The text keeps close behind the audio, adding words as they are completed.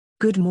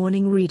Good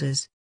morning,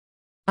 readers.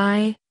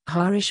 I,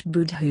 Harish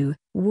Budhu,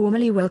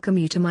 warmly welcome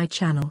you to my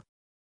channel.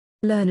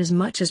 Learn as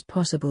much as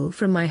possible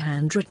from my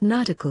handwritten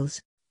articles,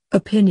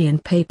 opinion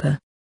paper.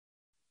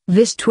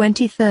 This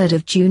 23rd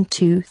of June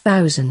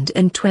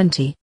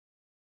 2020.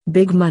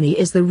 Big money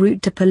is the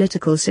route to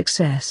political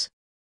success.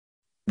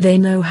 They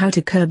know how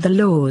to curb the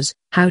laws,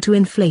 how to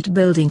inflate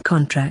building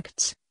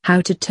contracts,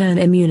 how to turn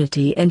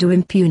immunity into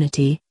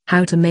impunity,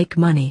 how to make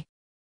money.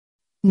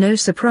 No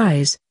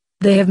surprise,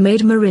 they have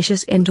made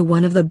Mauritius into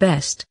one of the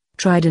best,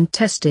 tried and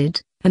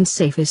tested, and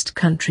safest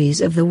countries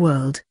of the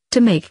world,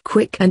 to make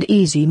quick and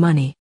easy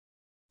money.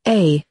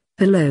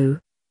 Hello,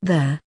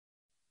 there.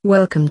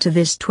 Welcome to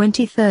this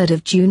 23rd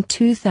of June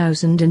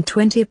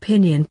 2020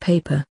 opinion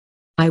paper.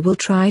 I will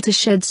try to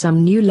shed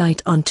some new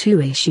light on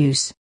two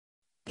issues.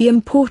 The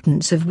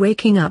importance of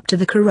waking up to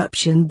the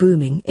corruption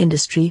booming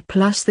industry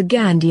plus the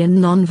Gandhian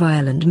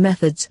non-violent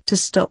methods to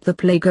stop the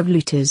plague of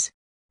looters.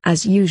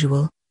 As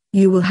usual,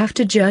 you will have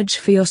to judge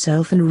for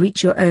yourself and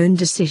reach your own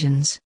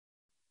decisions.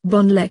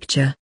 Bon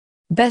lecture.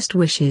 Best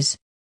wishes.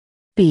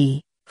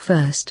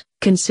 First,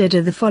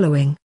 consider the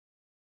following.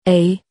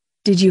 A.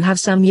 Did you have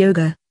some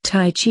yoga,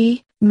 tai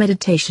chi,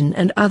 meditation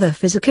and other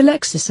physical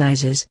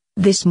exercises,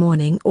 this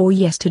morning or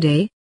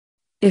yesterday?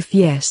 If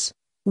yes,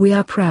 we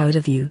are proud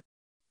of you.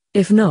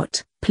 If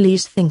not,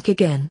 please think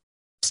again.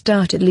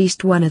 Start at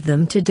least one of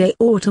them today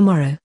or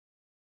tomorrow.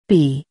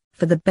 B.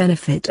 For the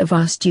benefit of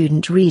our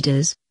student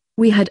readers,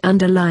 we had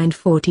underlined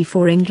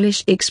 44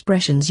 English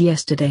expressions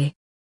yesterday.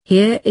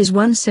 Here is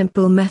one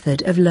simple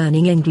method of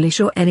learning English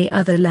or any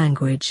other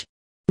language.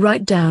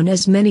 Write down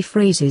as many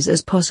phrases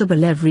as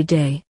possible every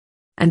day.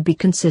 And be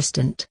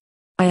consistent.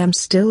 I am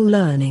still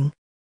learning.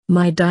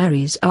 My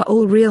diaries are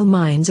all real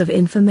mines of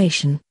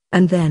information,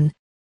 and then.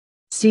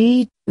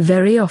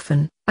 Very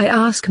often, I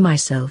ask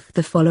myself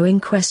the following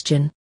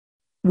question.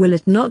 Will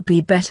it not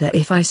be better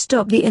if I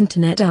stop the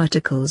internet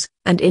articles,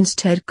 and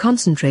instead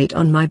concentrate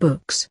on my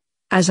books?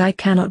 As I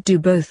cannot do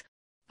both.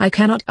 I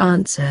cannot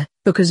answer,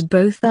 because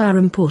both are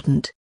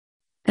important.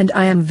 And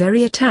I am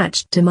very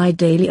attached to my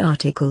daily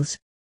articles.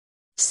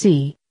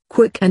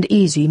 Quick and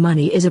easy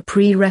money is a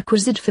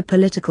prerequisite for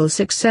political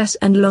success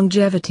and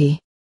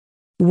longevity.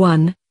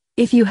 1.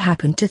 If you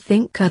happen to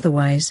think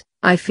otherwise,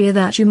 I fear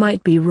that you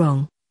might be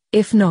wrong.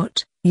 If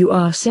not, you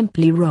are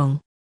simply wrong.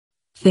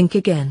 Think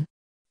again.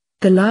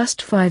 The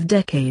last 5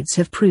 decades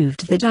have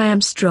proved that I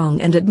am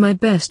strong and at my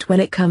best when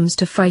it comes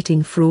to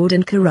fighting fraud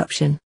and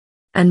corruption.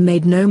 And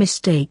made no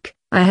mistake,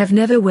 I have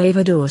never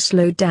wavered or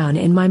slowed down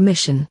in my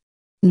mission.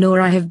 Nor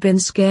I have been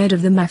scared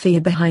of the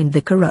mafia behind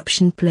the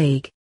corruption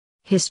plague.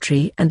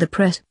 History and the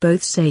press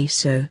both say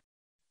so.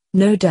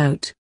 No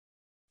doubt.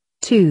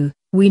 2.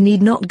 We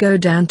need not go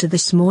down to the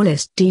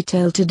smallest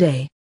detail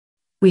today.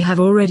 We have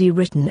already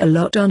written a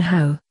lot on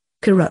how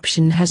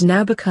corruption has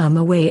now become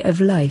a way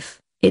of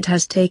life, it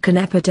has taken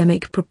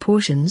epidemic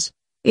proportions,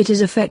 it is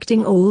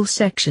affecting all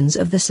sections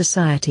of the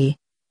society.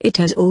 It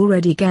has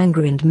already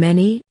gangrened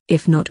many,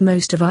 if not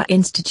most of our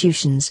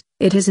institutions,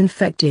 it has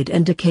infected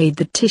and decayed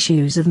the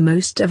tissues of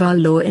most of our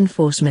law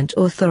enforcement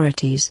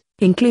authorities,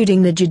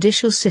 including the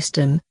judicial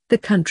system. The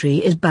country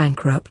is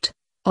bankrupt,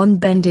 on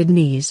bended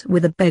knees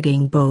with a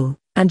begging bowl,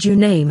 and you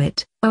name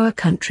it, our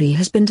country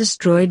has been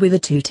destroyed with a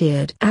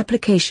two-tiered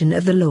application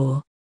of the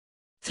law.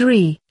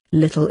 3.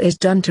 Little is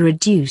done to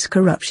reduce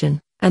corruption,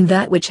 and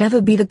that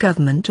whichever be the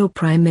government or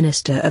prime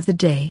minister of the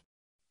day.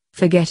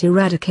 Forget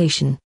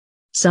eradication.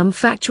 Some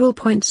factual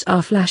points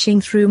are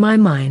flashing through my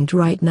mind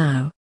right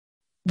now.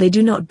 They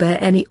do not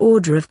bear any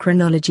order of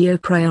chronology or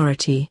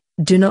priority,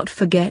 do not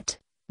forget,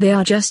 they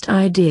are just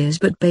ideas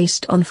but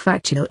based on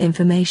factual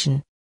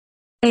information.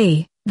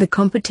 The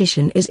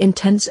competition is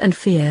intense and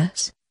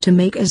fierce, to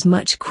make as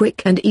much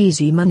quick and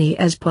easy money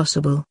as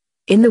possible,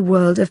 in the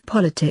world of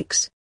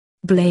politics.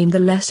 Blame the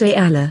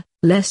laissez-aller,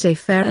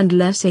 laissez-faire and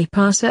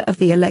laissez-passer of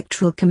the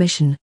Electoral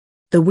Commission.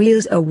 The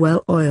wheels are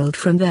well oiled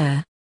from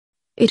there.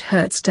 It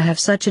hurts to have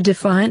such a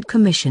defiant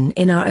commission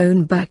in our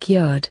own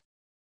backyard.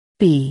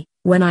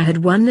 When I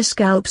had won the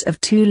scalps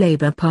of 2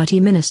 Labour Party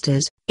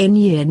ministers, in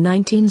year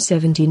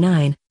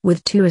 1979,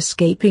 with 2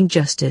 escaping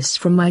justice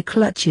from my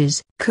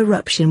clutches,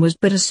 corruption was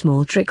but a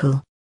small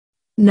trickle.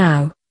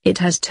 Now, it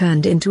has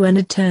turned into an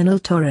eternal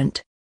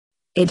torrent.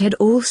 It had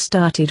all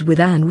started with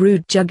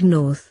Anirudh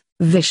Jugnauth,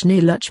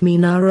 Vishnu Lakshmi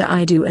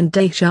Naidu and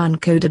Deshan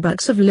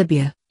Kodabux of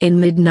Libya, in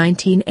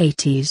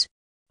mid-1980s.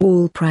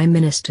 All prime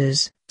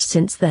ministers,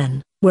 since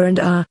then, were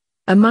and are,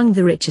 among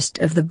the richest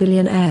of the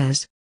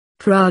billionaires.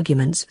 For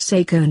argument's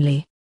sake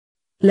only.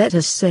 Let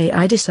us say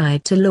I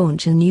decide to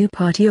launch a new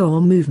party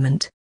or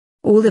movement.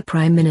 All the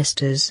prime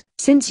ministers,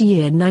 since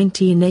year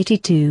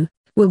 1982,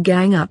 will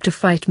gang up to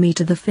fight me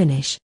to the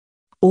finish.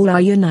 All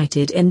are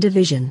united in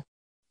division.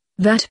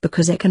 That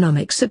because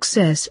economic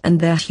success and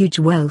their huge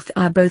wealth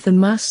are both a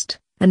must,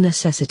 a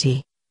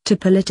necessity, to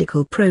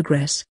political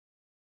progress.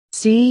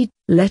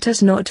 Let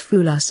us not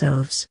fool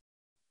ourselves.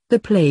 The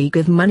plague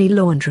of money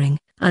laundering,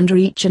 under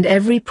each and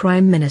every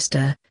prime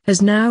minister,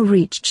 has now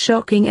reached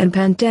shocking and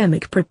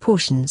pandemic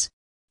proportions.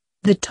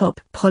 The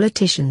top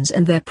politicians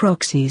and their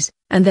proxies,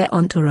 and their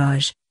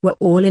entourage, were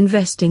all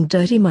investing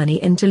dirty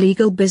money into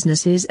legal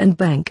businesses and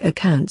bank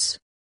accounts,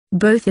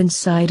 both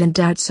inside and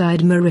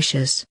outside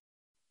Mauritius.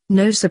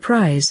 No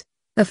surprise,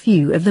 a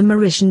few of the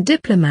Mauritian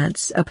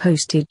diplomats are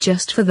posted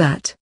just for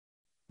that.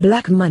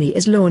 Black money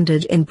is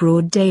laundered in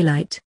broad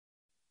daylight.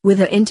 With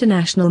the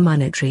International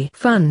Monetary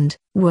Fund,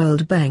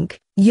 World Bank,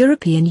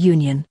 European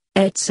Union,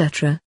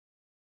 etc.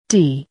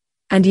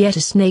 And yet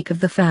a snake of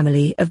the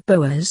family of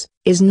boas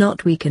is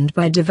not weakened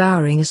by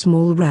devouring a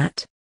small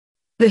rat.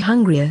 The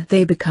hungrier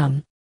they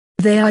become,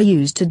 they are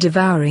used to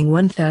devouring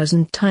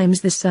 1,000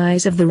 times the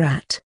size of the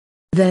rat.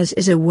 Theirs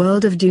is a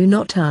world of do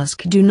not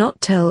ask, do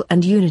not tell,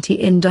 and unity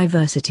in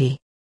diversity.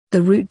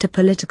 The route to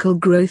political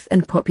growth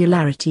and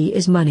popularity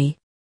is money.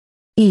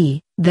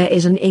 There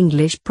is an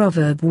English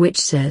proverb which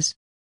says,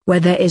 "Where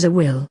there is a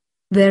will,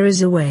 there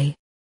is a way."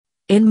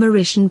 In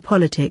Mauritian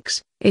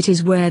politics, it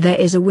is where there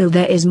is a will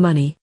there is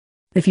money.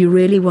 If you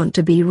really want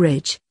to be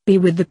rich, be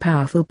with the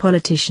powerful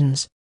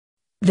politicians.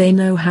 They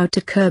know how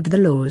to curb the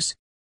laws.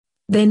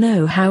 They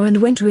know how and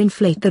when to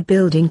inflate the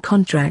building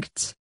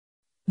contracts.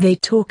 They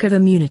talk of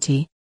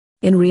immunity.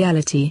 In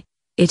reality,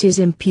 it is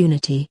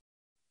impunity.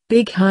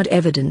 Big hard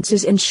evidence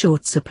is in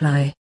short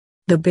supply.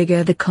 The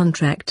bigger the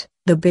contract,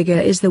 the bigger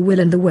is the will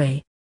and the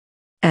way.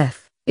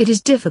 It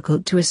is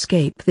difficult to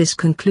escape this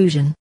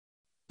conclusion.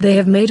 They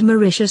have made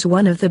Mauritius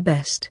one of the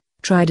best,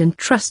 tried and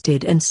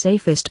trusted and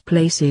safest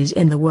places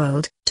in the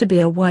world to be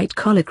a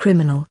white-collar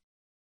criminal.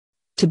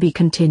 To be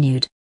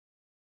continued.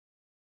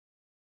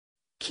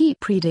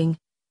 Keep reading,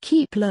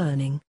 keep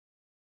learning.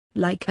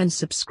 Like and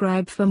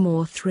subscribe for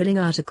more thrilling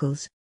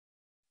articles.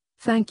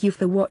 Thank you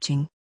for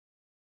watching.